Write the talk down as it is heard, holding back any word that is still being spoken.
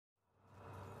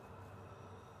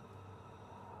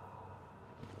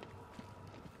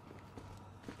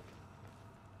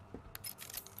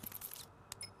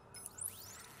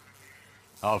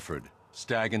Alfred,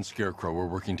 Stag and Scarecrow were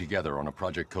working together on a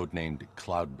project codenamed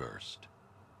Cloudburst.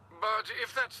 But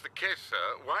if that's the case,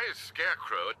 sir, why is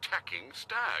Scarecrow attacking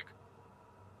Stag?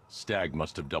 Stag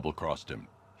must have double-crossed him.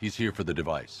 He's here for the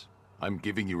device. I'm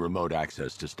giving you remote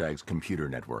access to Stag's computer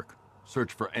network.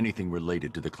 Search for anything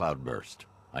related to the Cloudburst.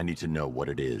 I need to know what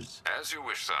it is. As you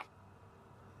wish, sir.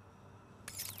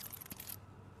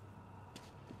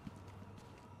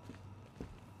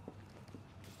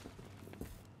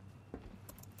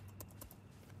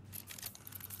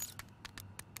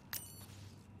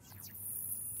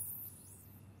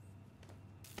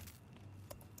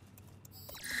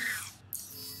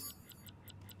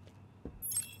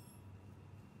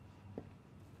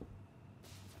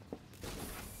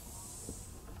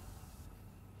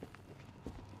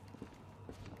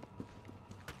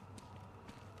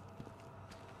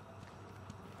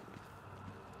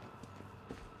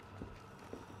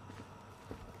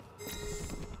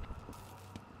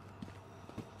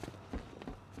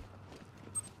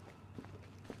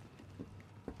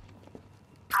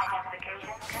 Identification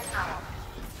confirmed.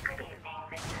 Good evening,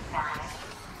 Mr. Stag.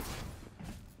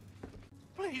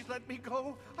 Please let me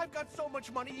go. I've got so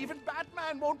much money, even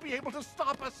Batman won't be able to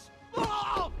stop us.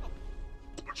 Oh!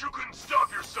 But you couldn't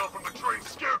stop yourself from betraying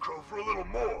Scarecrow for a little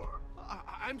more.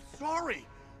 I'm sorry.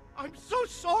 I'm so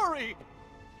sorry.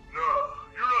 No,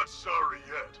 you're not sorry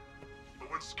yet. But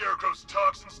when Scarecrow's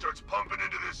toxin starts pumping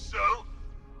into this cell,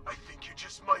 I think you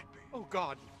just might be. Oh,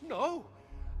 God, no.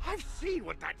 I've seen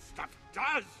what that stuff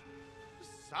does.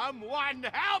 Someone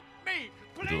help me,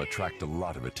 please! It'll attract a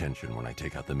lot of attention when I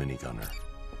take out the minigunner.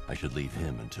 I should leave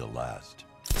him until last.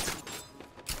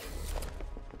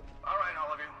 All right,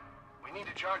 all of you. We need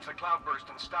to charge the Cloudburst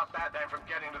and stop Batman from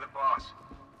getting to the boss.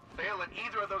 Fail at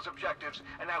either of those objectives,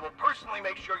 and I will personally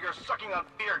make sure you're sucking on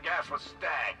fear gas with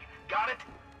Stag. Got it?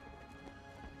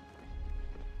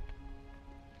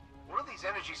 What do these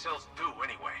energy cells do,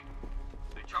 anyway?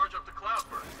 They charge up the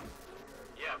Cloudburst.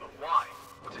 Yeah, but why?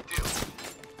 What's it do?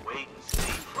 Wait and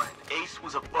see, friend. Ace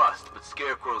was a bust, but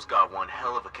Scarecrow's got one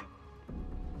hell of a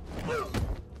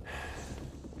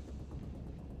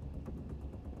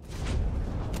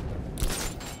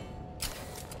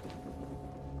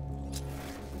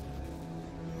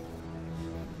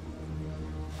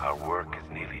Our work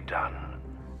is nearly done.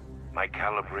 My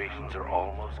calibrations are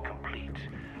almost complete,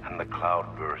 and the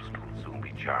Cloudburst will soon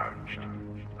be charged.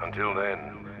 Until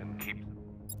then, keep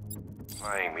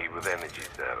supplying me with energy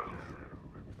cells.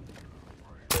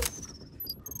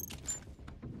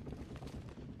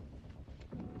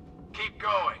 Keep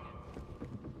going.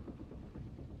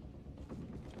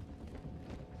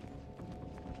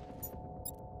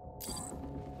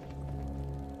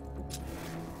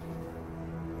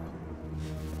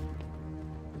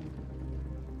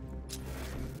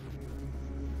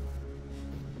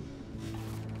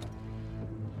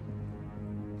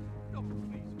 No,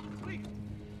 please,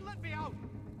 let me out.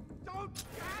 Don't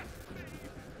gas me.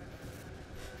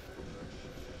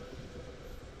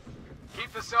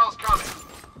 Keep the cells coming.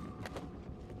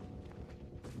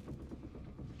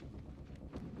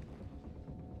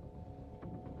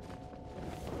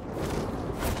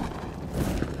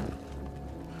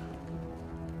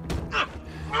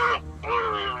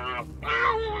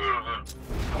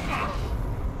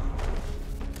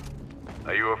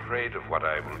 Are you afraid of what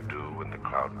I will do when the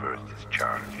Cloudburst is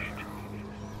charged?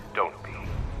 Don't be.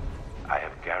 I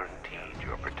have guaranteed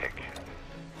your protection.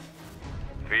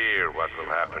 Fear what will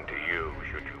happen to you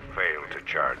should you fail to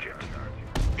charge it.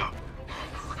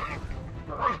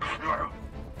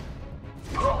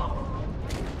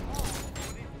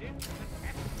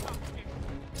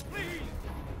 Please!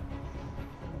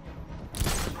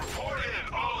 Report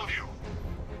in, all of you!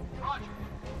 Roger.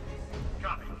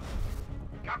 Copy.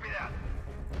 Copy that.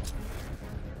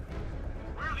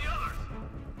 Where are the others?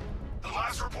 The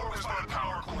last report was on a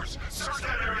power course. Search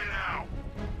that area now!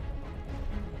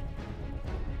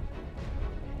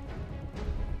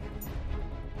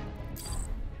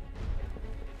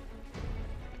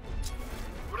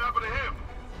 What happened to him?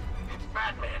 It's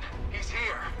Batman. He's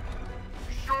here.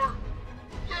 You sure?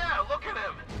 Yeah, look at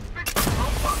him. Big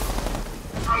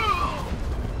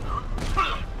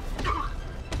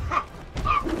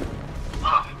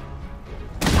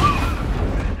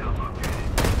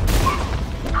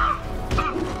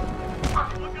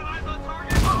Looking eyes on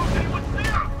target. Anyone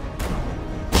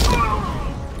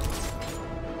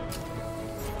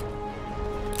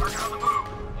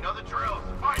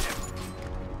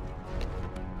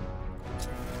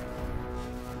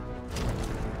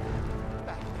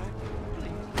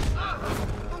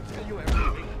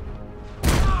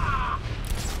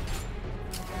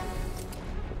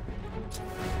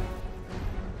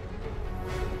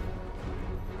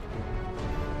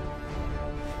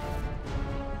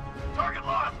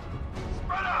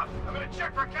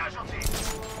check for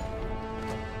casualties!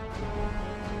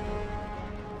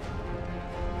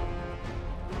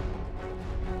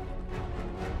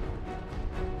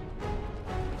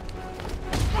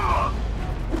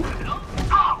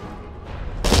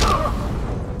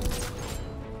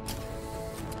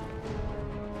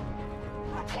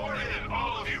 Report in,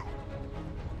 all of you!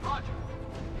 Roger.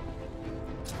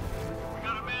 We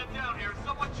got a man down here.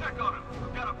 Someone check on him.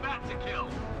 We've got a bat to kill.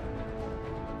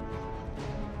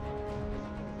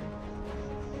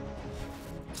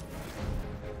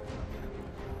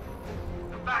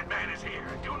 The Batman is here.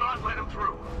 Do not let him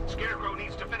through. Scarecrow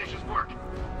needs to finish his work.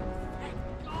 Thank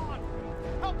God!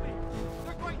 Help me!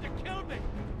 They're going to kill me!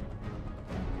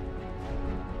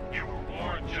 You were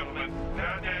warned, gentlemen.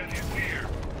 Batman is here.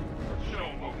 Show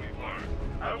them what we've learned.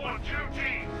 I want 2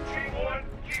 teams. Team 1,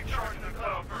 keep charging the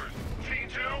Cloudburst. Team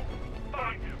 2,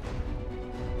 find him.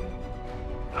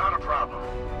 Not a problem.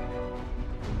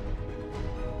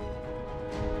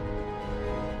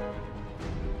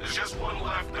 There's just one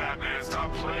left, Batman.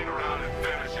 Stop playing around and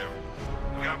finish him.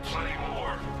 We got plenty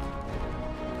more.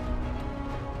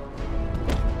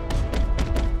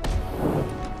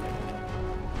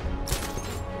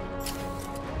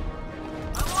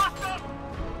 I lost him!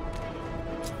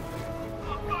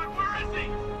 Oh God, where is he?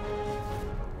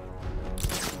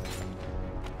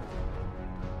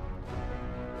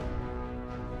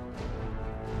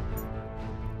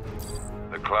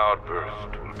 The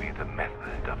cloudburst will be the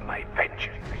method of my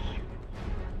vengeance.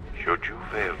 Should you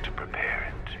fail to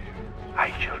prepare it,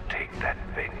 I shall take that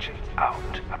vengeance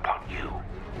out upon you.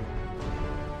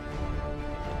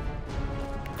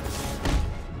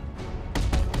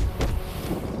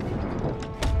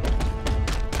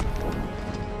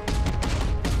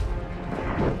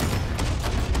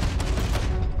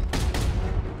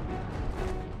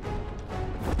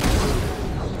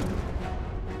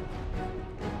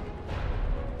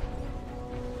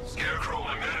 Scarecrow,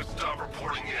 my men have stopped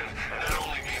reporting in, and that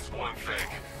only means one thing.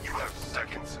 You have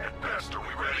seconds at best. Are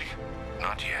we ready?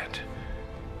 Not yet.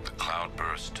 The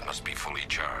cloudburst must be fully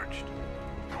charged.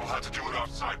 Then we'll have to do it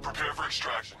offsite. Prepare for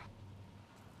extraction.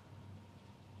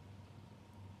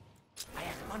 I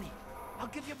have money. I'll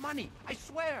give you money. I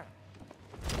swear.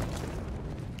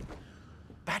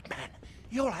 Batman,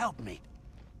 you'll help me.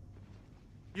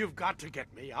 You've got to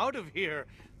get me out of here.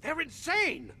 They're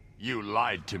insane. You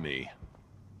lied to me.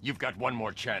 You've got one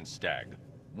more chance, Stag.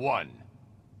 One.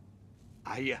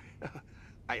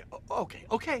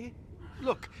 Okay.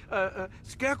 Look,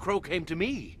 Scarecrow came to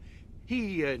me.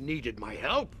 He needed my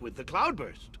help with the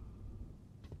cloudburst.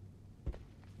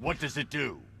 What does it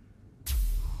do?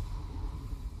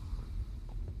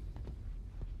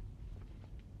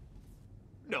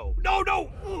 No!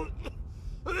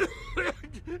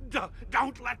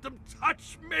 Don't let them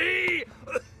touch me!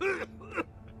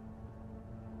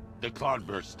 The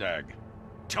cloudburst, Stag.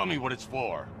 Tell me what it's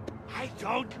for. I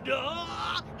don't know!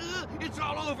 It's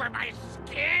all over my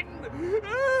skin!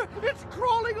 It's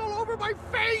crawling all over my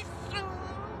face!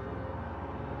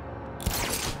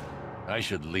 I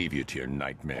should leave you to your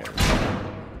nightmares.